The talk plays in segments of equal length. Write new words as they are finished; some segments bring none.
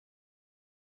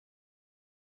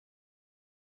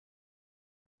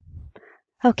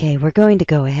Okay, we're going to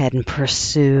go ahead and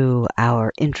pursue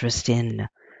our interest in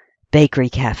bakery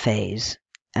cafes,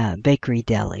 bakery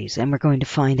delis, and we're going to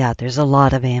find out there's a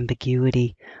lot of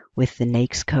ambiguity with the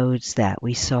NAICS codes that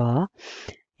we saw.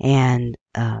 And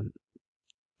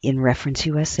in Reference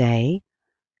USA,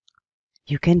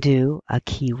 you can do a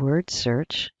keyword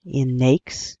search in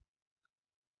NAICS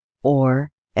or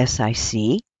SIC.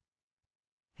 And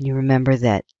you remember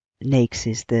that NAICS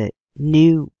is the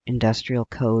new industrial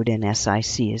code and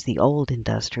SIC is the old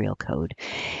industrial code.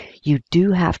 You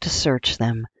do have to search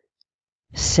them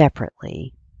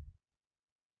separately.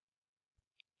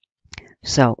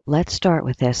 So let's start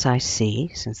with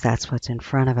SIC since that's what's in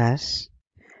front of us.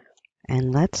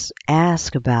 And let's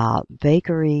ask about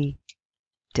bakery,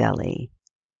 deli,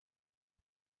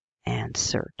 and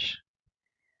search.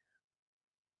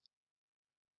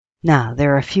 Now,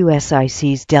 there are a few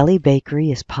SICs. Deli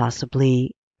bakery is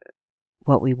possibly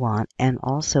what we want, and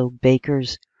also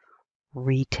baker's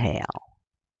retail.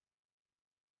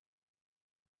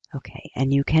 Okay,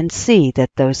 and you can see that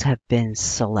those have been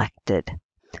selected.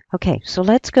 Okay, so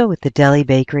let's go with the deli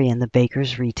bakery and the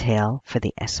baker's retail for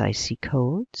the SIC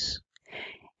codes.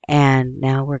 And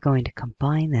now we're going to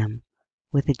combine them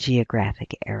with a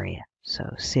geographic area.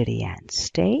 So city and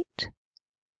state.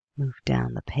 Move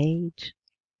down the page.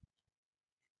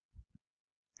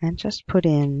 And just put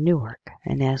in Newark.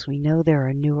 And as we know, there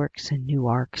are Newarks and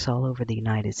Newarks all over the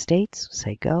United States.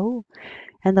 Say go.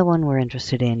 And the one we're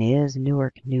interested in is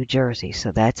Newark, New Jersey.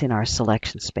 So that's in our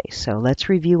selection space. So let's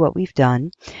review what we've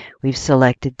done. We've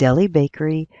selected deli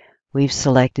bakery. We've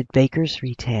selected baker's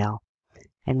retail.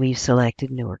 And we've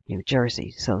selected Newark, New Jersey.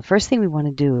 So the first thing we want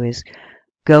to do is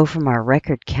go from our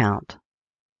record count,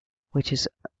 which is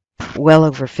well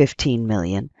over 15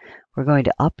 million. We're going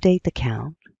to update the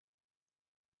count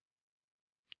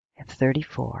at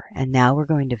 34. And now we're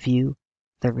going to view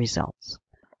the results.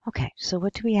 Okay, so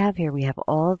what do we have here? We have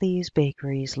all these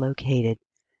bakeries located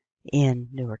in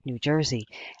Newark, New Jersey.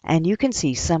 And you can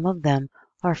see some of them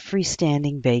are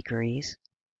freestanding bakeries.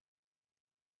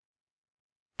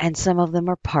 And some of them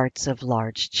are parts of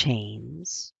large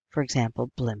chains. For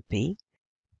example, Blimpie.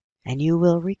 And you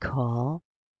will recall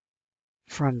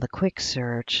from the quick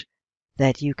search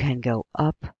that you can go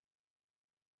up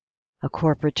a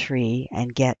corporate tree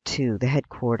and get to the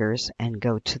headquarters and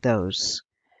go to those.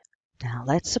 Now,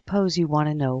 let's suppose you want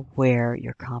to know where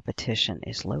your competition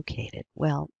is located.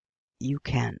 Well, you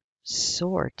can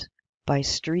sort by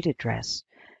street address,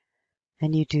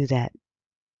 and you do that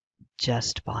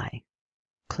just by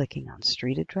clicking on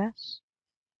street address.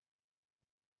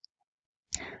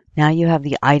 Now you have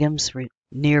the items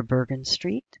near Bergen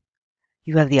Street.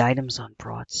 You have the items on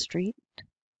Broad Street.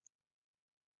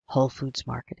 Whole Foods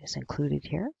Market is included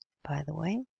here, by the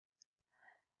way.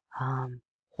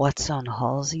 What's on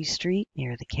Halsey Street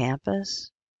near the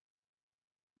campus,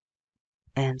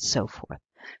 and so forth.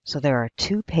 So there are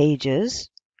 2 pages,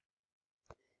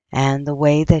 and the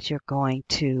way that you're going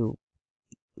to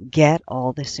get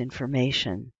all this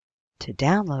information to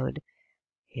download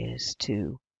is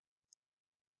to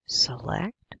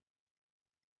select.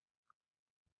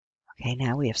 Okay,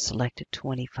 now we have selected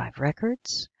 25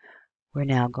 records. We're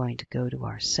now going to go to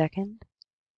our second,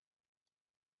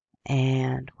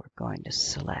 and we're going to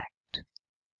select.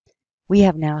 We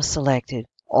have now selected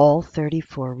all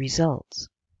 34 results.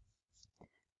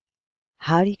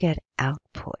 How do you get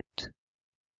output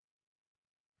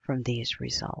from these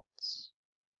results?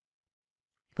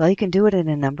 Well, you can do it in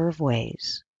a number of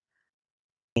ways.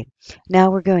 Okay,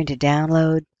 now we're going to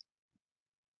download.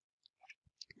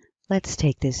 Let's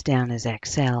take this down as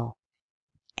Excel.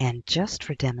 And just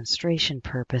for demonstration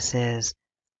purposes,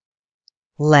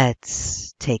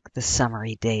 let's take the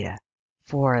summary data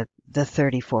for the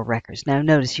 34 records. Now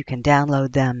notice you can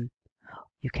download them.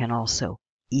 You can also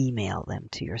email them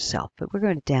to yourself. But we're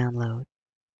going to download.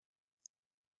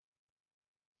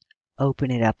 Open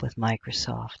it up with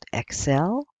Microsoft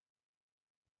Excel.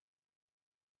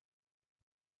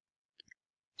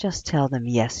 Just tell them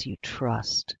yes, you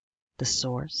trust the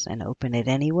source and open it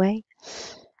anyway.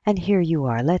 And here you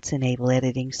are. Let's enable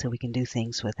editing so we can do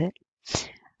things with it.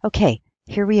 Okay,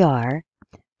 here we are.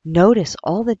 Notice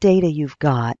all the data you've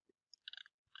got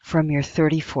from your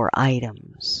 34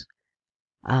 items.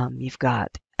 You've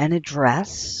got an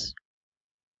address.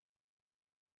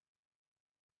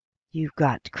 You've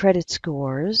got credit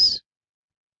scores.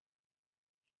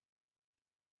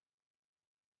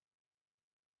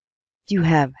 You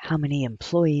have how many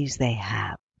employees they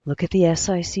have. Look at the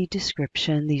SIC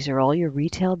description. These are all your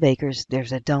retail bakers.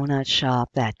 There's a donut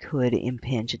shop that could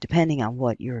impinge, depending on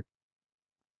what you're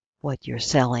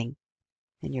selling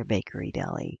in your bakery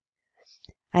deli.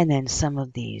 And then some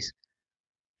of these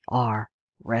are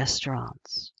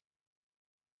restaurants.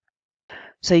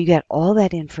 So you get all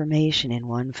that information in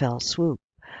one fell swoop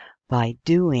by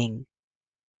doing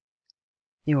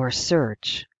your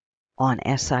search on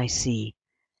SIC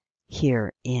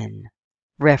here in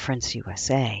Reference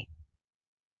USA.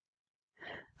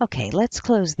 Okay, let's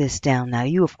close this down now.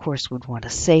 You, of course, would want to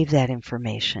save that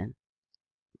information.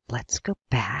 Let's go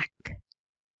back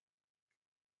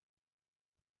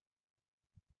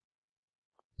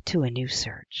to a new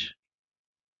search.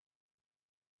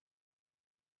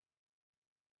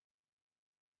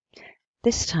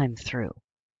 This time through,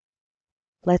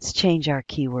 let's change our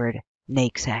keyword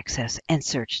NAICS access and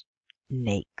search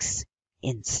NAICS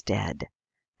instead.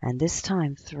 And this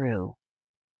time through,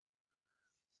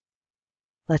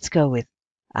 let's go with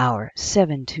our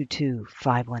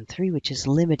 722513, which is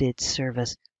limited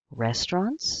service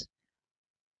restaurants.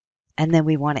 And then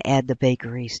we want to add the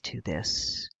bakeries to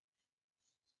this.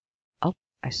 Oh,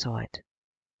 I saw it.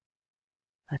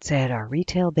 Let's add our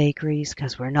retail bakeries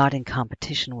because we're not in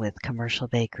competition with commercial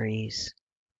bakeries.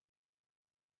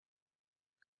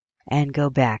 And go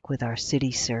back with our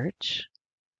city search.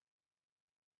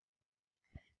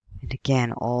 And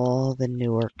again, all the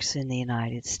Newarks in the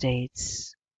United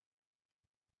States.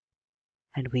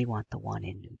 And we want the one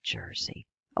in New Jersey.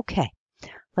 Okay,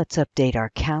 let's update our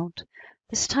count.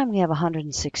 This time we have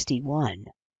 161.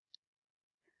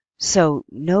 So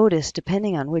notice,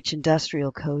 depending on which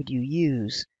industrial code you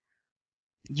use,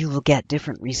 you will get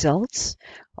different results.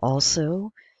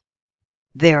 Also,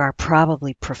 there are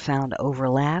probably profound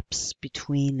overlaps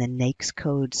between the NAICS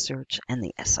code search and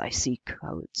the SIC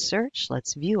code search.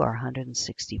 Let's view our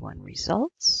 161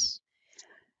 results.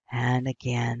 And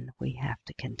again, we have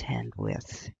to contend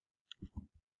with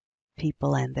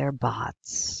people and their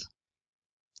bots.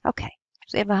 Okay,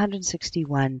 so we have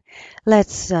 161.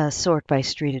 Let's sort by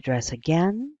street address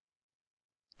again.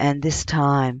 And this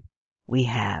time we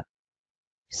have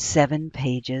 7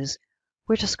 pages.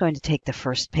 We're just going to take the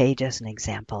first page as an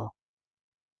example.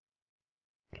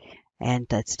 And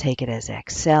let's take it as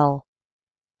Excel,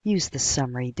 use the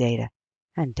summary data,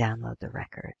 and download the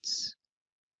records.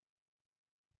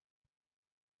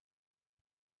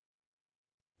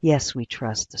 Yes, we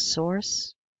trust the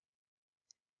source.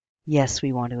 Yes,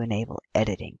 we want to enable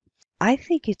editing. I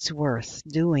think it's worth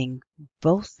doing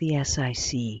both the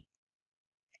SIC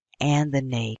and the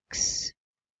NAICS,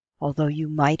 although you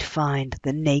might find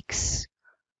the NAICS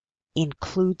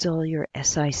includes all your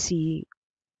SIC,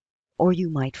 or you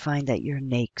might find that your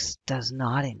NAICS does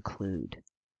not include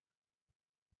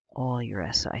all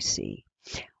your SIC.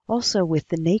 Also, with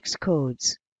the NAICS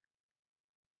codes,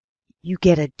 you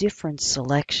get a different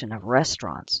selection of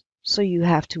restaurants. So you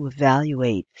have to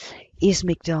evaluate, is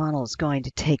McDonald's going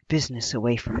to take business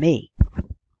away from me?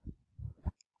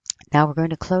 Now we're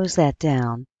going to close that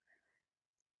down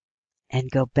and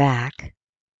go back.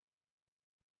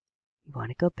 You want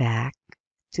to go back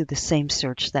to the same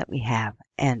search that we have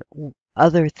and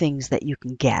other things that you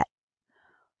can get.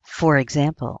 For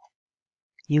example,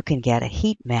 you can get a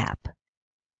heat map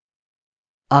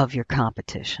of your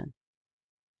competition.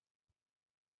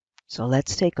 So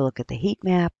let's take a look at the heat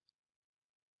map.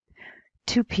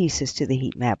 2 pieces to the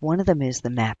heat map. One of them is the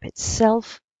map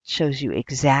itself, shows you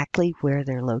exactly where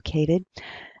they're located.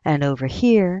 And over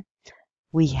here,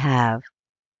 we have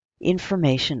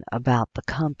information about the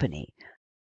company.